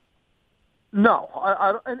this year? No,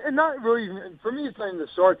 and not really. For me, it's not even the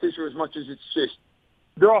scar tissue as much as it's just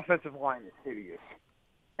their offensive line is hideous,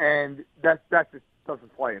 and that just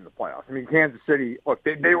doesn't play in the playoffs. I mean, Kansas City, look,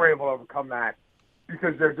 they were able to overcome that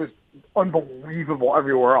because they're just unbelievable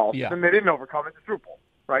everywhere else, and they didn't overcome it in the Super Bowl,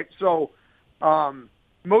 right? So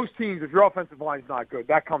most teams, if your offensive line's not good,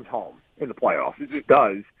 that comes home in the playoffs. It just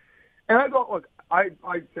does. And I thought, look, I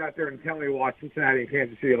sat there and intently watched Cincinnati and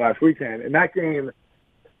Kansas City last weekend, and that game,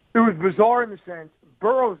 it was bizarre in the sense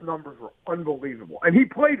Burrow's numbers were unbelievable. And he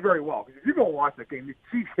played very well. Because if you go and watch that game, the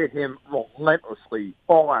Chiefs hit him relentlessly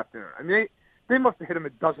all afternoon. I mean, they must have hit him a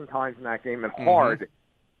dozen times in that game and hard.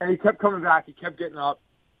 And he kept coming back. He kept getting up.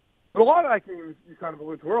 But a lot of that game, you kind of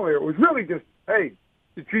alluded to earlier, it was really just, hey,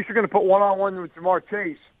 the Chiefs are going to put one-on-one with Jamar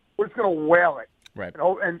Chase. We're just going to whale it. Right.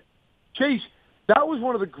 And Chase, that was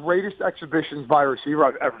one of the greatest exhibitions by a receiver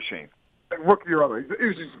I've ever seen. Rookie or other. It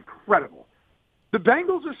was just incredible. The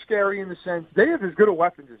Bengals are scary in the sense they have as good a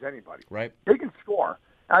weapons as anybody. Right. They can score.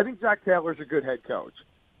 I think Zach Taylor's a good head coach.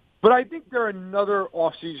 But I think they're another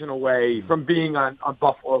offseason away from being on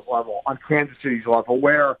Buffalo's level, on Kansas City's level,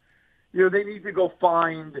 where they need to go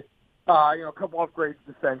find a couple upgrades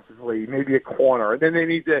defensively, maybe a corner, and then they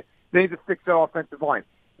need to fix that offensive line.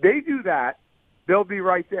 They do that, they'll be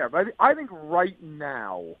right there. But I think right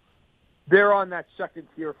now they're on that second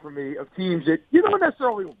tier for me of teams that you don't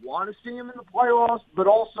necessarily want to see them in the playoffs, but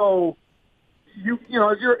also if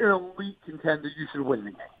you're an elite contender, you should win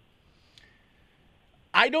the game.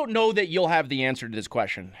 I don't know that you'll have the answer to this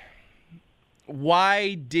question.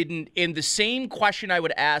 Why didn't, in the same question I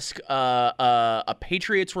would ask a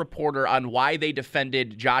Patriots reporter on why they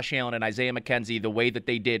defended Josh Allen and Isaiah McKenzie the way that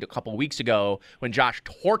they did a couple weeks ago when Josh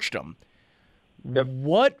torched them,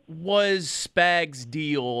 what was Spags'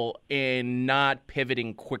 deal in not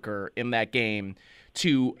pivoting quicker in that game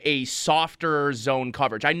to a softer zone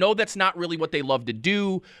coverage? I know that's not really what they love to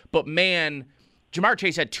do, but man, Jamar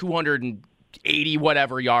Chase had 280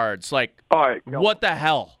 whatever yards. What the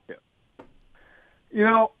hell?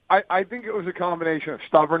 Yeah. I think it was a combination of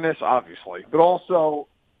stubbornness, obviously, but also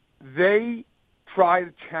they try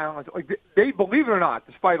to challenge. They believe it or not,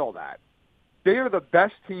 despite all that, they are the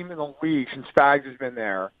best team in the league since Spags has been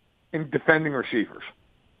there in defending receivers.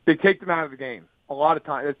 They take them out of the game a lot of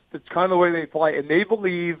times. It's kind of the way they play, and they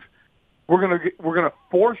believe we're gonna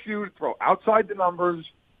force you to throw outside the numbers.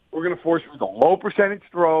 We're gonna force you to low percentage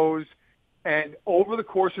throws, and over the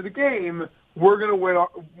course of the game, we're gonna win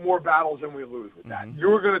more battles than we lose with that.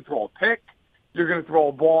 You're gonna throw a pick. You're gonna throw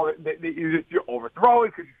a ball that you overthrow it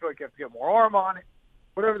because you feel like you have to get more arm on it,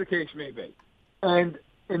 whatever the case may be. And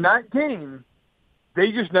in that game,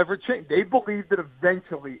 they just never changed. They believed that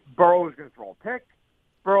eventually Burrow was going to throw a pick.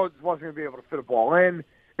 Burrow just wasn't going to be able to fit a ball in.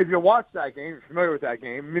 If you watch that game, you're familiar with that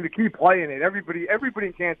game. I mean, to keep playing it, everybody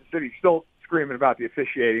in Kansas City is still screaming about the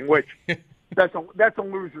officiating, which that's a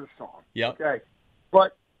loser's song. Yep. Okay,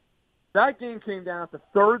 but that game came down to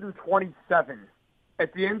 3rd and 27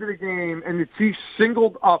 at the end of the game, and the Chiefs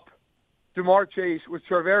singled up Jamar Chase with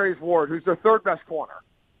Charvarius Ward, who's their third best corner,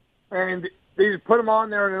 and they just put him on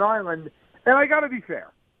there in an island. And I got to be fair.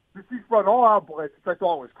 The Chiefs run all-out blitz, which I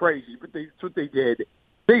thought was crazy, but that's what they did.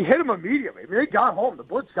 They hit him immediately. I mean, they got home. The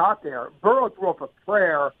blitz got there. Burrow threw up a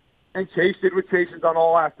prayer, and Chase did what Chase has done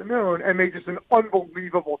all afternoon and made just an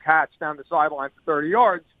unbelievable catch down the sideline for 30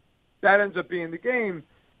 yards. That ends up being the game.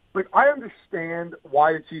 But I understand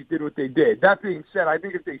why the Chiefs did what they did. That being said, I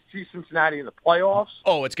think if they see Cincinnati in the playoffs...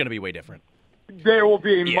 Oh, it's going to be way different. There will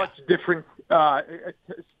be a much different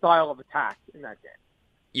style of attack in that game.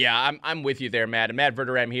 Yeah, I'm with you there, Matt. And Matt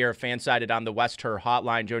Verderame here, Fansided on the West Her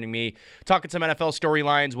Hotline, joining me, talking some NFL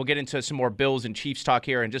storylines. We'll get into some more Bills and Chiefs talk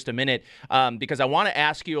here in just a minute because I want to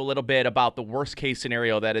ask you a little bit about the worst-case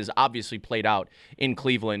scenario that has obviously played out in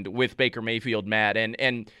Cleveland with Baker Mayfield, Matt.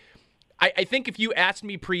 And I think if you asked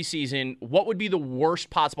me preseason what would be the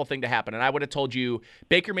worst possible thing to happen, and I would have told you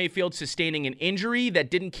Baker Mayfield sustaining an injury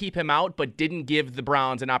that didn't keep him out but didn't give the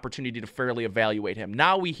Browns an opportunity to fairly evaluate him.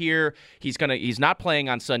 Now we hear he's not playing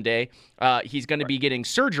on Sunday. He's going to be getting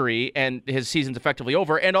surgery, and his season's effectively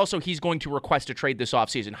over, and also he's going to request a trade this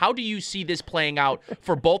offseason. How do you see this playing out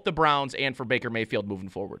for both the Browns and for Baker Mayfield moving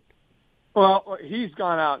forward? Well, he's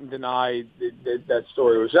gone out and denied that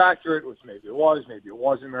story was accurate, which maybe it was, maybe it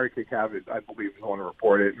wasn't. Mary Kay Cabot, I believe, is the one to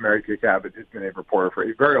report it. Mary Kay Cabot has been a reporter for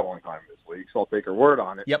a very long time in this league, so I'll take her word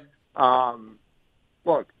on it. Yep.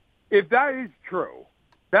 Look, if that is true,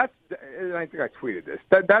 and I think I tweeted this,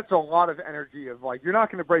 that's a lot of energy of, like, you're not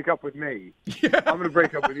going to break up with me. I'm going to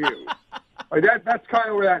break up with you. Like that's kind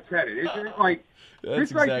of where that's headed, isn't it? Like,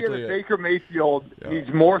 this idea that Baker Mayfield needs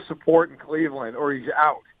more support in Cleveland or he's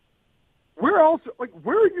out. Where else? Like,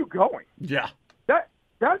 where are you going? Yeah.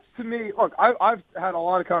 That's to me. Look, I've had a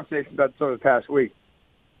lot of conversations about this over the past week.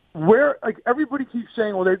 Where, like, everybody keeps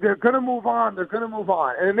saying, well, they're going to move on,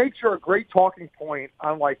 and it makes for a great talking point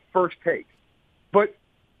on, like, First Take. But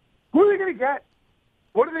who are they going to get?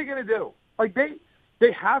 What are they going to do? Like,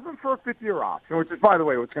 they have him for a fifth-year option, which is, by the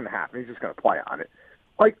way, what's going to happen. He's just going to play on it.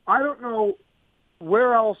 Like, I don't know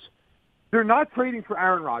where else. They're not trading for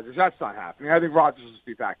Aaron Rodgers. That's not happening. I think Rodgers will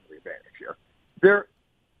be back in the advantage here.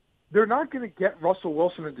 They're not going to get Russell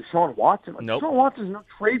Wilson and Deshaun Watson. Like, nope. Deshaun Watson's no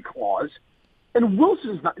trade clause, and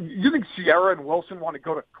Wilson's not. You think Sierra and Wilson want to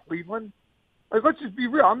go to Cleveland? Like, let's just be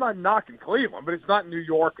real. I'm not knocking Cleveland, but it's not New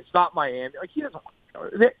York. It's not Miami. Like, he doesn't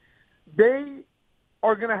want to go. They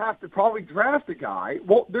are going to have to probably draft a guy.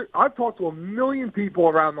 Well, I've talked to 1 million people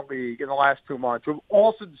around the league in the last 2 months who have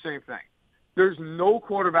all said the same thing. There's no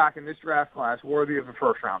quarterback in this draft class worthy of a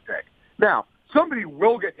first-round pick. Now, somebody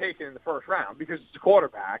will get taken in the first round because it's a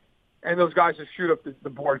quarterback, and those guys just shoot up the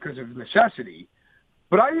board because of necessity.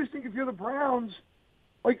 But I just think if you're the Browns,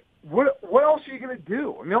 like, what else are you going to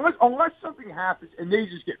do? I mean, unless something happens and they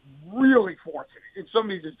just get really fortunate and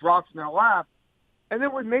somebody just drops in their lap. And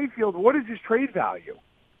then with Mayfield, what is his trade value?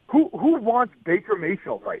 Who wants Baker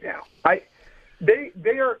Mayfield right now?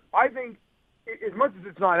 They are, I think, as much as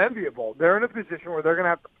it's not enviable, they're in a position where they're going to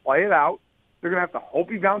have to play it out. They're going to have to hope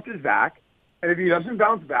he bounces back. And if he doesn't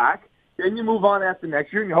bounce back, then you move on after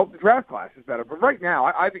next year and you hope the draft class is better. But right now,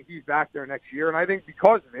 I think he's back there next year. And I think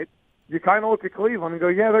because of it, you kind of look at Cleveland and go,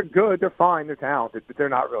 yeah, they're good, they're fine, they're talented, but they're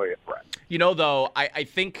not really a threat. You know, though, I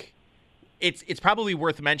think it's probably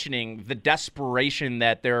worth mentioning the desperation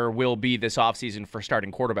that there will be this offseason for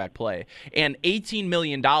starting quarterback play. And $18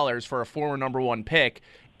 million for a former number one pick.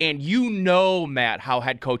 And you know, Matt, how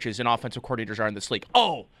head coaches and offensive coordinators are in this league.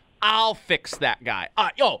 Oh, I'll fix that guy.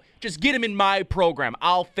 Just get him in my program.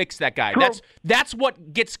 I'll fix that guy. True. That's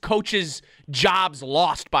what gets coaches' jobs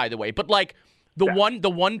lost, by the way. But like the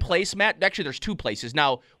one place, Matt. Actually, there's two places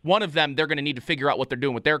now. One of them, they're going to need to figure out what they're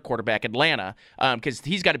doing with their quarterback, Atlanta, because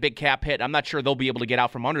he's got a big cap hit. I'm not sure they'll be able to get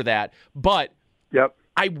out from under that. But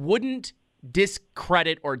I wouldn't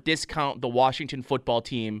discredit or discount the Washington football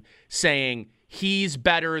team saying he's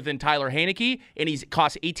better than Tyler Heinicke, and he's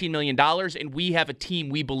cost $18 million, and we have a team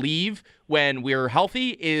we believe, when we're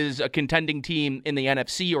healthy, is a contending team in the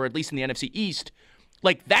NFC, or at least in the NFC East.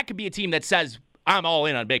 Like, that could be a team that says, I'm all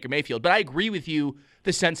in on Baker Mayfield. But I agree with you,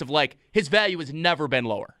 the sense of, like, his value has never been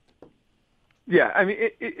lower. Yeah, I mean,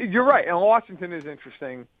 you're right, and Washington is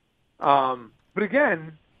interesting. But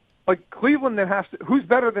again, like, Cleveland then has to – who's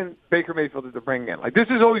better than Baker Mayfield to bring in? Like, this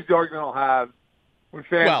is always the argument I'll have when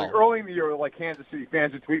fans, like, early in the year, like Kansas City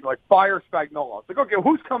fans are tweeting, like, fire Spagnuolo. It's like, okay,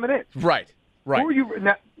 who's coming in? Right. Who are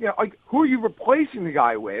you, who are you replacing the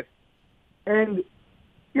guy with? And,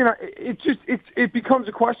 you know, it becomes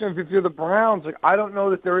a question of, if you're the Browns, like, I don't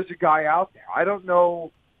know that there is a guy out there. I don't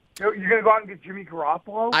know. You know, you're going to go out and get Jimmy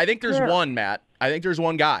Garoppolo? I think there's one, Matt. I think there's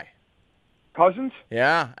one guy. Cousins?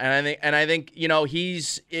 Yeah, and I think you know,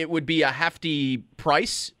 it would be a hefty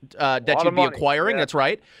price that you'd be acquiring. Yeah. That's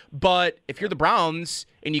right. But if you're the Browns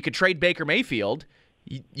and you could trade Baker Mayfield,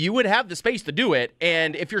 you would have the space to do it.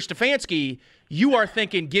 And if you're Stefanski, you are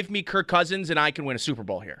thinking, give me Kirk Cousins and I can win a Super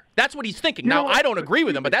Bowl here. That's what he's thinking. Now, I don't agree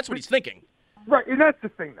with him, but that's what he's thinking. Right, and that's the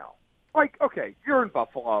thing, though. Like, okay, you're in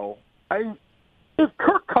Buffalo. If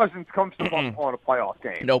Kirk Cousins comes to Buffalo in a playoff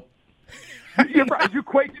game, nope. You're right. Are you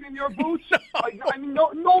quaking in your boots? No. Like, I mean,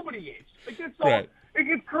 nobody is. Like, it's all, right. Like,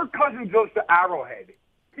 if Kirk Cousins goes to Arrowhead,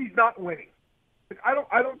 he's not winning. Like,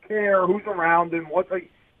 I don't care who's around him.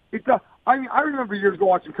 I mean, I remember years ago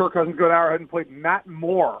watching Kirk Cousins go to Arrowhead and play Matt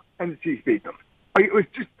Moore, and the Chiefs beat them. Like,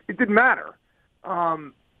 it didn't matter.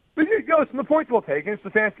 But you know, it's the points well taken.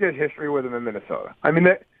 Stefanski has history with him in Minnesota. I mean,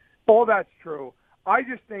 all that's true. I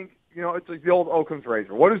just think, you know, it's like the old Occam's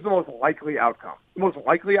razor. What is the most likely outcome? The most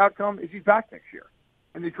likely outcome is he's back next year.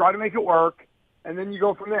 And they try to make it work, and then you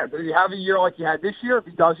go from there. Does he have a year like he had this year? If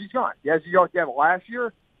he does, he's gone. He has a year like he had last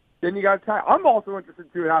year, then you got to tie. I'm also interested to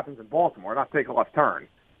see what happens in Baltimore, not take a left turn.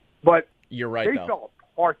 But you're right, they fell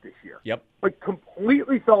apart this year. Yep. Like,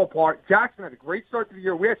 completely fell apart. Jackson had a great start to the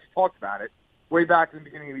year. We actually talked about it way back in the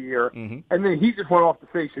beginning of the year. Mm-hmm. And then he just went off the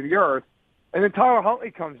face of the earth. And then Tyler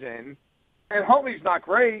Huntley comes in, and Huntley's not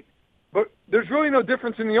great, but there's really no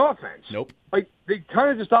difference in the offense. Nope. Like, they kind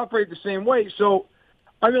of just operate the same way. So,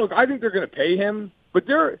 I mean, look, I think they're going to pay him, but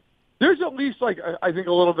there's at least, like, I think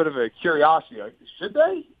a little bit of a curiosity. Like, should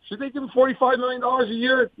they? Should they give him $45 million a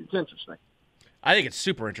year? It's interesting. I think it's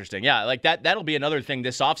super interesting. Yeah, like that'll be another thing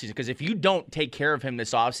this offseason, because if you don't take care of him this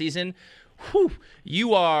offseason,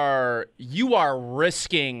 you are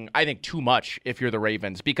risking, I think, too much if you're the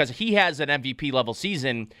Ravens, because he has an MVP level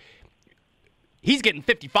season. He's getting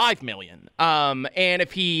 $55 million. And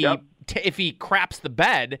if he craps the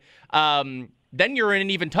bed, then you're in an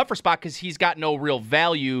even tougher spot because he's got no real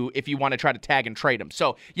value if you want to try to tag and trade him.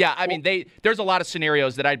 So, yeah, I mean, there's a lot of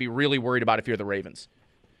scenarios that I'd be really worried about if you're the Ravens.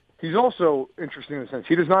 He's also interesting in the sense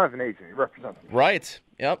he does not have an agent. He represents him. Right.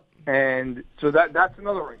 Yep. And so that's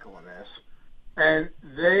another wrinkle in this. And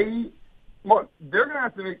they're going to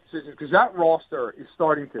have to make decisions because that roster is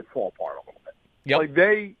starting to fall apart a little bit. Yep. Like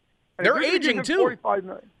they're aging too. $45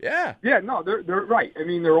 million. Yeah. Yeah, no, they're right. I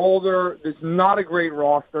mean, they're older. It's not a great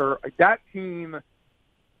roster. Like, that team,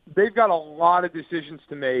 they've got a lot of decisions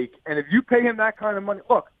to make. And if you pay him that kind of money,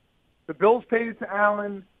 look, the Bills paid it to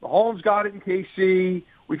Allen. Mahomes got it in KC.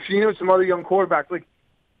 We've seen it with some other young quarterbacks. Like,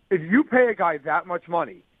 if you pay a guy that much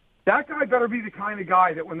money, that guy better be the kind of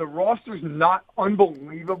guy that when the roster's not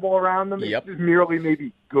unbelievable around them, it's just merely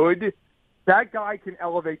maybe good, that guy can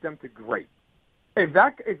elevate them to great. If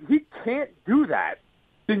he can't do that,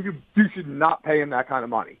 then you should not pay him that kind of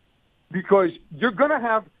money, because you're gonna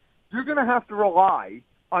have to rely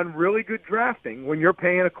on really good drafting when you're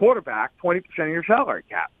paying a quarterback 20% of your salary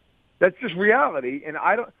cap. That's just reality. And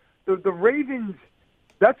the Ravens,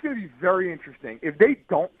 that's going to be very interesting. If they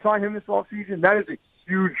don't sign him this offseason, that is a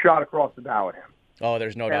huge shot across the bow at him. Oh,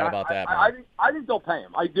 there's no doubt about that. I think they'll pay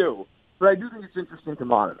him. I do. But I do think it's interesting to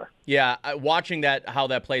monitor. Yeah, watching how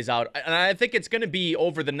that plays out. And I think it's going to be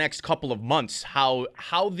over the next couple of months how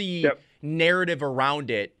the narrative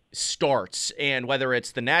around it starts, and whether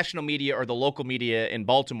it's the national media or the local media in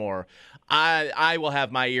Baltimore, I will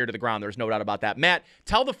have my ear to the ground. There's no doubt about that. Matt,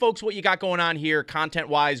 tell the folks what you got going on here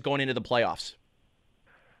content-wise going into the playoffs.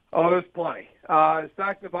 Oh, there's plenty.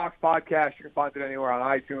 Stack in the Box podcast, you can find it anywhere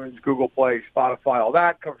on iTunes, Google Play, Spotify, all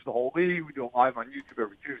that. Covers the whole league. We do it live on YouTube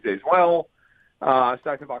every Tuesday as well.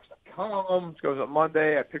 StackTheBox.com. It goes up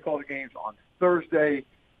Monday. I pick all the games on Thursday.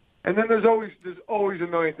 And then there's always a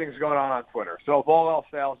million things going on Twitter. So if all else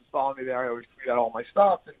fails, just follow me there. I always tweet out all my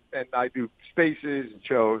stuff, and I do spaces and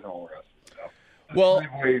shows and all the rest. Well,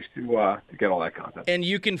 ways to get all that content. And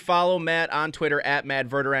you can follow Matt on Twitter at Matt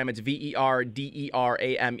Verderame. It's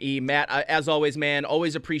VERDERAME. Matt, as always, man,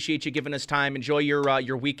 always appreciate you giving us time. Enjoy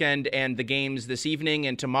your weekend and the games this evening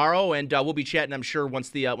and tomorrow, and we'll be chatting, I'm sure, once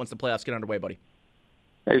the playoffs get underway, buddy.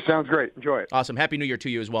 Hey, sounds great. Enjoy it. Awesome. Happy New Year to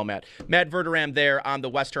you as well, Matt. Matt Verderame there on the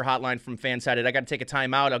Wester Hotline from Fansided. I got to take a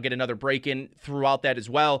timeout. I'll get another break in throughout that as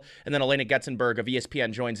well. And then Elena Getzenberg of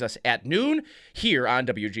ESPN joins us at noon here on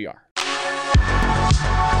WGR.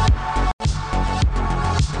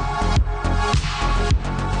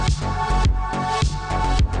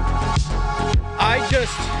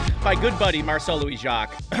 My good buddy Marcel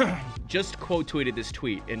Louis-Jacques just quote tweeted this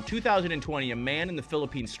tweet. In 2020, a man in the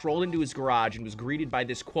Philippines strolled into his garage and was greeted by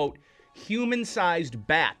this, quote, human-sized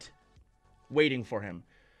bat waiting for him.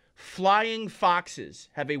 Flying foxes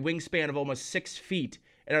have a wingspan of almost 6 feet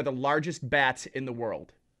and are the largest bats in the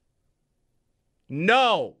world.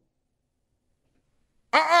 No.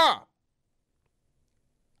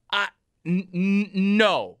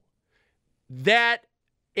 No. That,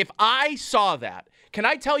 if I saw that, can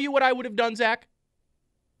I tell you what I would have done, Zach?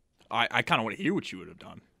 I kind of want to hear what you would have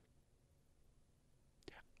done.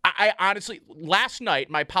 I honestly, last night,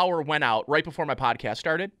 my power went out right before my podcast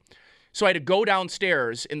started. So I had to go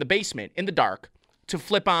downstairs in the basement, in the dark, to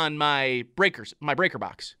flip on my breaker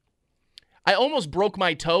box. I almost broke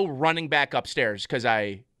my toe running back upstairs because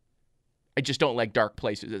I just don't like dark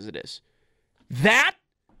places as it is. That?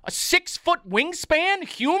 A 6-foot wingspan?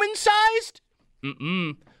 Human-sized?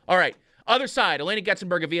 All right. Other side, Elena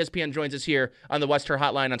Getzenberg of ESPN joins us here on the Wester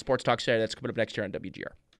Hotline on Sports Talk Saturday. That's coming up next year on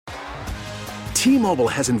WGR. T-Mobile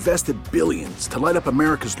has invested billions to light up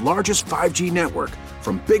America's largest 5G network,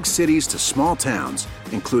 from big cities to small towns,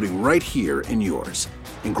 including right here in yours.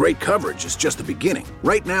 And great coverage is just the beginning.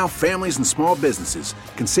 Right now, families and small businesses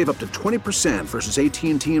can save up to 20% versus AT&T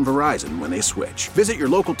and Verizon when they switch. Visit your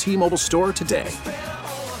local T-Mobile store today.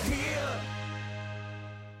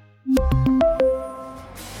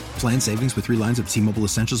 Plan savings with 3 lines of T-Mobile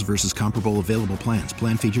Essentials versus comparable available plans.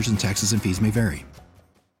 Plan features and taxes and fees may vary.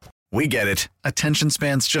 We get it. Attention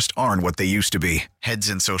spans just aren't what they used to be. Heads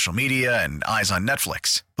in social media and eyes on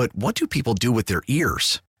Netflix. But what do people do with their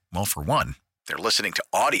ears? Well, for one, they're listening to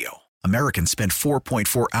audio. Americans spend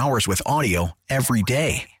 4.4 hours with audio every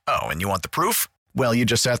day. Oh, and you want the proof? Well, you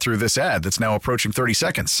just sat through this ad that's now approaching 30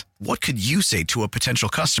 seconds. What could you say to a potential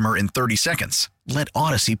customer in 30 seconds? Let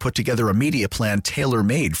Odyssey put together a media plan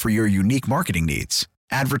tailor-made for your unique marketing needs.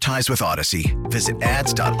 Advertise with Odyssey. Visit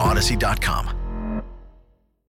ads.odyssey.com.